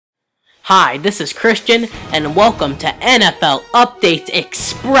Hi, this is Christian, and welcome to NFL Updates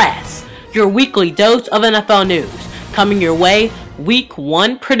Express, your weekly dose of NFL news, coming your way, Week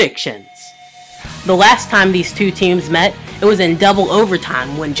 1 predictions. The last time these two teams met, it was in double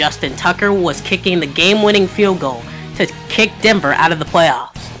overtime when Justin Tucker was kicking the game-winning field goal to kick Denver out of the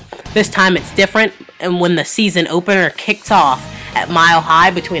playoffs. This time it's different, and when the season opener kicks off at Mile High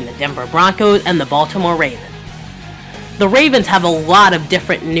between the Denver Broncos and the Baltimore Ravens. The Ravens have a lot of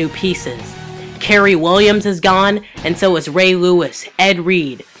different new pieces. Kerry Williams is gone, and so is Ray Lewis, Ed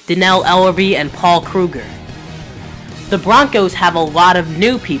Reed, Donnell Ellerbe, and Paul Kruger. The Broncos have a lot of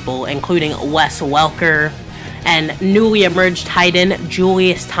new people, including Wes Welker and newly emerged tight end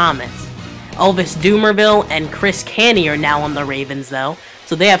Julius Thomas. Elvis Dumervil and Chris Canny are now on the Ravens, though,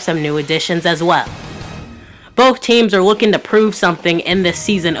 so they have some new additions as well. Both teams are looking to prove something in this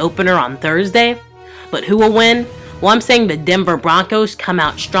season opener on Thursday, but who will win? Well, I'm saying the Denver Broncos come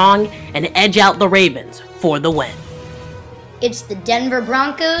out strong and edge out the Ravens for the win. It's the Denver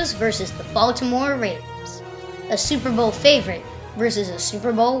Broncos versus the Baltimore Ravens. A Super Bowl favorite versus a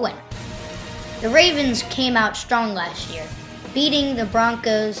Super Bowl winner. The Ravens came out strong last year, beating the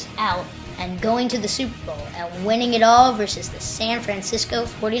Broncos out and going to the Super Bowl and winning it all versus the San Francisco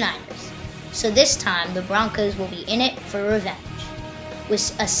 49ers. So this time, the Broncos will be in it for revenge.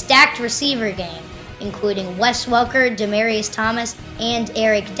 With a stacked receiver game, including Wes Welker, Demaryius Thomas, and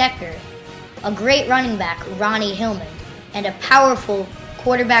Eric Decker, a great running back, Ronnie Hillman, and a powerful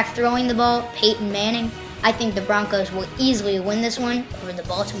quarterback throwing the ball, Peyton Manning, I think the Broncos will easily win this one over the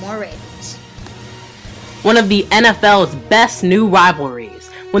Baltimore Ravens. One of the NFL's best new rivalries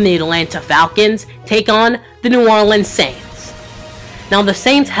when the Atlanta Falcons take on the New Orleans Saints. Now the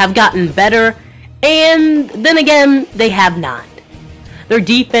Saints have gotten better, and then again, they have not. Their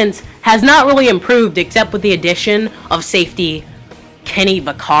defense has not really improved except with the addition of safety Kenny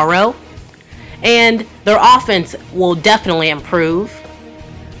Vaccaro, and their offense will definitely improve.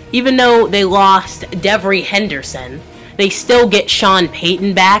 Even though they lost Devery Henderson, they still get Sean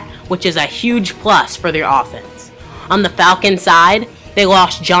Payton back, which is a huge plus for their offense. On the Falcons side, they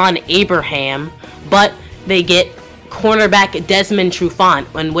lost John Abraham, but they get cornerback Desmond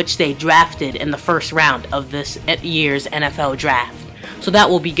Trufant, in which they drafted in the first round of this year's NFL draft. So that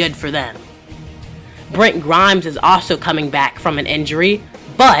will be good for them. Brent Grimes is also coming back from an injury,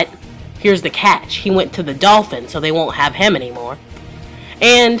 but here's the catch. He went to the Dolphins, so they won't have him anymore.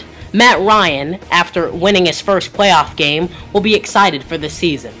 And Matt Ryan, after winning his first playoff game, will be excited for this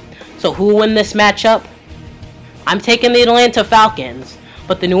season. So who will win this matchup? I'm taking the Atlanta Falcons,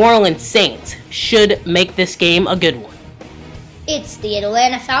 but the New Orleans Saints should make this game a good one. It's the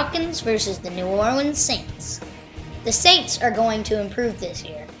Atlanta Falcons versus the New Orleans Saints. The Saints are going to improve this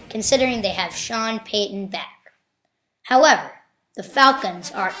year, considering they have Sean Payton back. However, the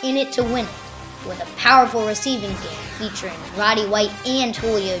Falcons are in it to win it, with a powerful receiving game featuring Roddy White and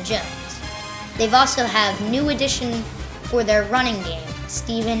Julio Jones. They've also have new addition for their running game,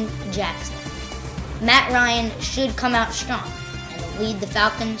 Steven Jackson. Matt Ryan should come out strong and lead the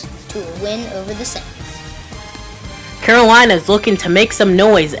Falcons to a win over the Saints. Carolina is looking to make some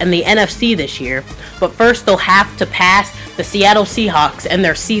noise in the NFC this year, but first they'll have to pass the Seattle Seahawks in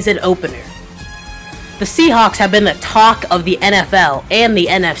their season opener. The Seahawks have been the talk of the NFL and the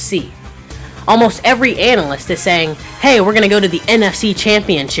NFC. Almost every analyst is saying, hey, we're going to go to the NFC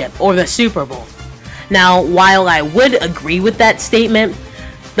Championship or the Super Bowl. Now, while I would agree with that statement,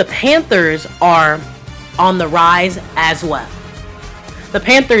 the Panthers are on the rise as well. The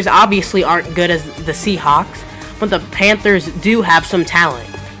Panthers obviously aren't good as the Seahawks, but the Panthers do have some talent.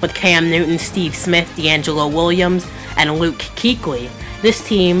 With Cam Newton, Steve Smith, D'Angelo Williams, and Luke Kuechly, this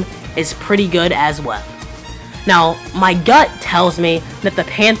team is pretty good as well. Now, my gut tells me that the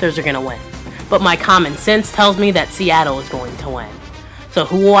Panthers are going to win, but my common sense tells me that Seattle is going to win. So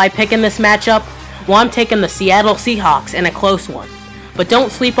who will I pick in this matchup? Well, I'm taking the Seattle Seahawks in a close one. But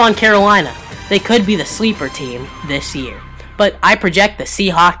don't sleep on Carolina. They could be the sleeper team this year. But I project the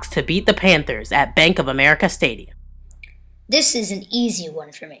Seahawks to beat the Panthers at Bank of America Stadium. This is an easy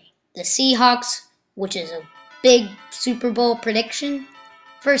one for me. The Seahawks, which is a big Super Bowl prediction,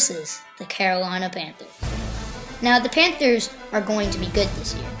 versus the Carolina Panthers. Now, the Panthers are going to be good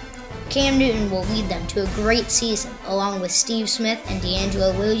this year. Cam Newton will lead them to a great season, along with Steve Smith and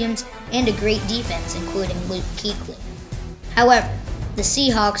D'Angelo Williams, and a great defense, including Luke Kuechly. However, the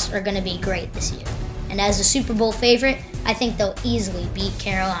Seahawks are going to be great this year, and as a Super Bowl favorite, I think they'll easily beat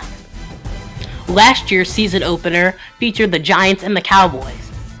Carolina. Last year's season opener featured the Giants and the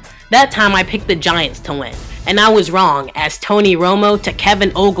Cowboys. That time I picked the Giants to win, and I was wrong, as Tony Romo to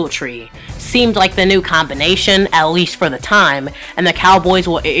Kevin Ogletree seemed like the new combination, at least for the time, and the Cowboys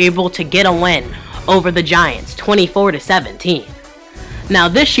were able to get a win over the Giants, 24-17. Now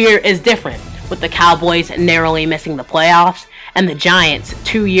this year is different, with the Cowboys narrowly missing the playoffs, and the Giants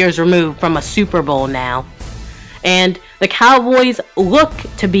 2 years removed from a Super Bowl now. And the Cowboys look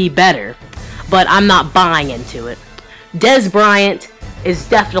to be better, but I'm not buying into it. Dez Bryant is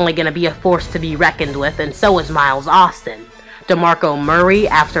definitely going to be a force to be reckoned with, and so is Miles Austin. DeMarco Murray,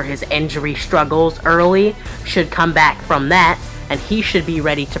 after his injury struggles early, should come back from that, and he should be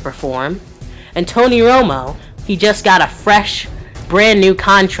ready to perform. And Tony Romo, he just got a fresh, brand new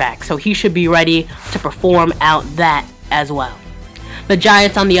contract, so he should be ready to perform out that as well. The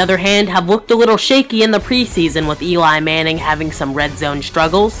Giants, on the other hand, have looked a little shaky in the preseason, with Eli Manning having some red zone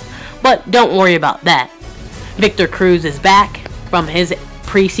struggles, but don't worry about that. Victor Cruz is back from his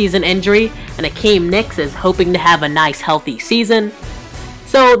preseason injury, and Akeem Nicks is hoping to have a nice healthy season.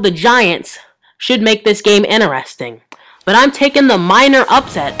 So the Giants should make this game interesting. But I'm taking the minor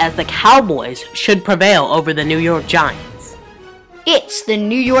upset, as the Cowboys should prevail over the New York Giants. It's the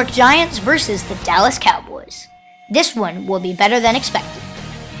New York Giants versus the Dallas Cowboys. This one will be better than expected.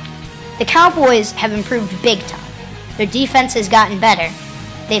 The Cowboys have improved big time. Their defense has gotten better.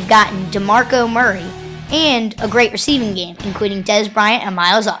 They've gotten DeMarco Murray and a great receiving game, including Dez Bryant and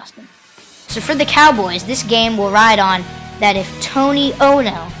Miles Austin. So for the Cowboys, this game will ride on that if Tony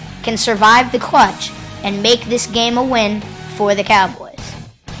Ono can survive the clutch and make this game a win for the Cowboys.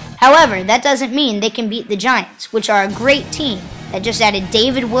 However, that doesn't mean they can beat the Giants, which are a great team that just added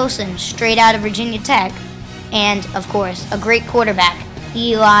David Wilson straight out of Virginia Tech, and, of course, a great quarterback,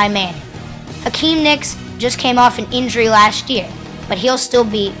 Eli Manning. Akeem Nicks just came off an injury last year, but he'll still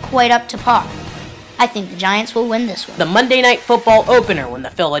be quite up to par. I think the Giants will win this one. The Monday Night Football opener, when the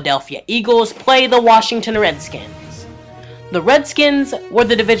Philadelphia Eagles play the Washington Redskins. The Redskins were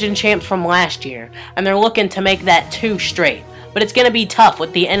the division champs from last year, and they're looking to make that 2 straight, but it's going to be tough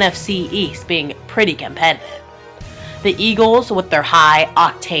with the NFC East being pretty competitive. The Eagles, with their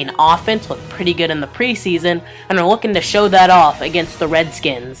high-octane offense, look pretty good in the preseason, and are looking to show that off against the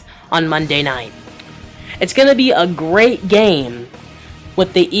Redskins on Monday night. It's going to be a great game,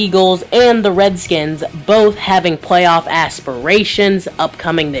 with the Eagles and the Redskins both having playoff aspirations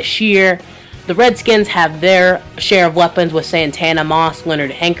upcoming this year. The Redskins have their share of weapons with Santana Moss,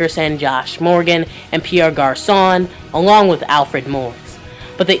 Leonard Hankerson, Josh Morgan, and Pierre Garçon, along with Alfred Morris.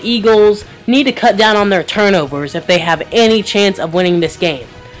 But the Eagles need to cut down on their turnovers if they have any chance of winning this game.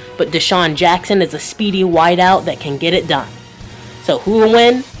 But Deshaun Jackson is a speedy wideout that can get it done. So who will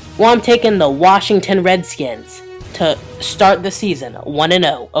win? Well, I'm taking the Washington Redskins to start the season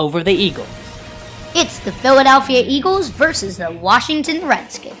 1-0 over the Eagles. It's the Philadelphia Eagles versus the Washington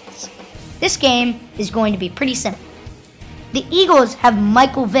Redskins. This game is going to be pretty simple. The Eagles have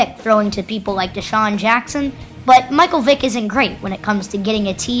Michael Vick throwing to people like Deshaun Jackson, but Michael Vick isn't great when it comes to getting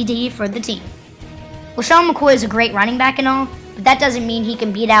a TD for the team. LaShawn McCoy is a great running back and all, but that doesn't mean he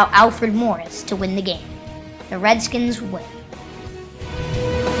can beat out Alfred Morris to win the game. The Redskins win.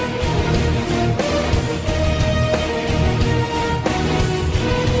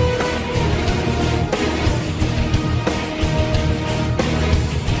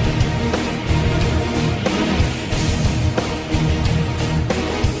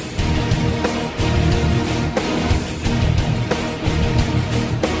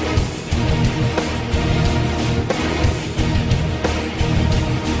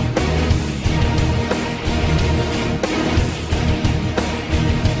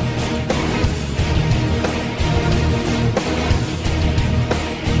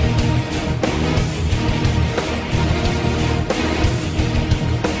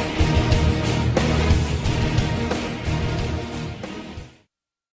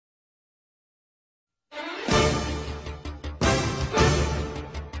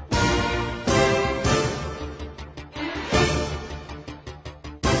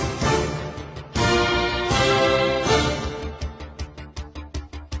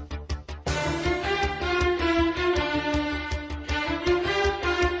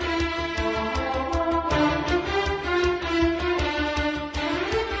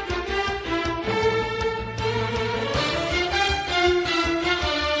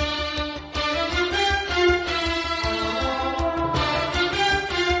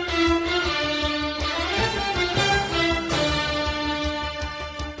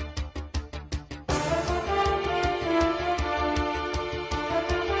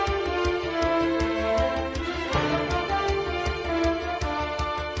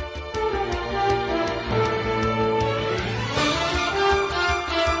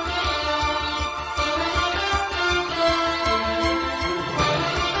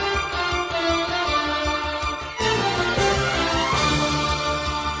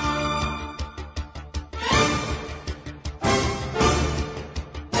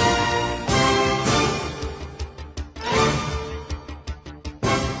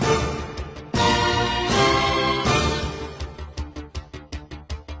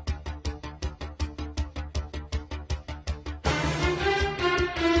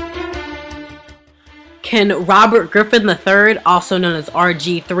 Can Robert Griffin III, also known as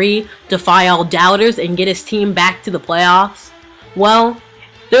RG3, defy all doubters and get his team back to the playoffs? Well,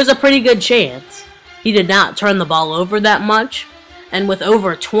 there's a pretty good chance. He did not turn the ball over that much, and with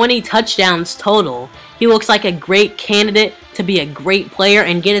over 20 touchdowns total, he looks like a great candidate to be a great player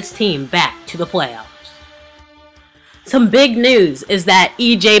and get his team back to the playoffs. Some big news is that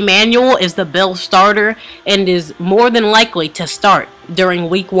E.J. Manuel is the Bills starter and is more than likely to start during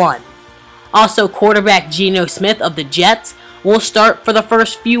Week 1. Also, quarterback Geno Smith of the Jets will start for the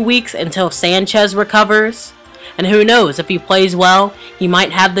first few weeks until Sanchez recovers. And who knows, if he plays well, he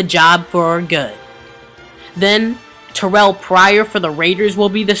might have the job for good. Then, Terrell Pryor for the Raiders will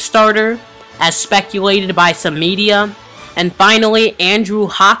be the starter, as speculated by some media. And finally, Andrew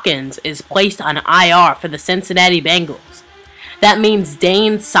Hawkins is placed on IR for the Cincinnati Bengals. That means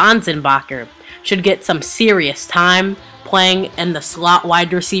Dane Sanzenbacher should get some serious time playing in the slot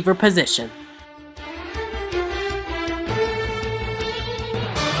wide receiver position.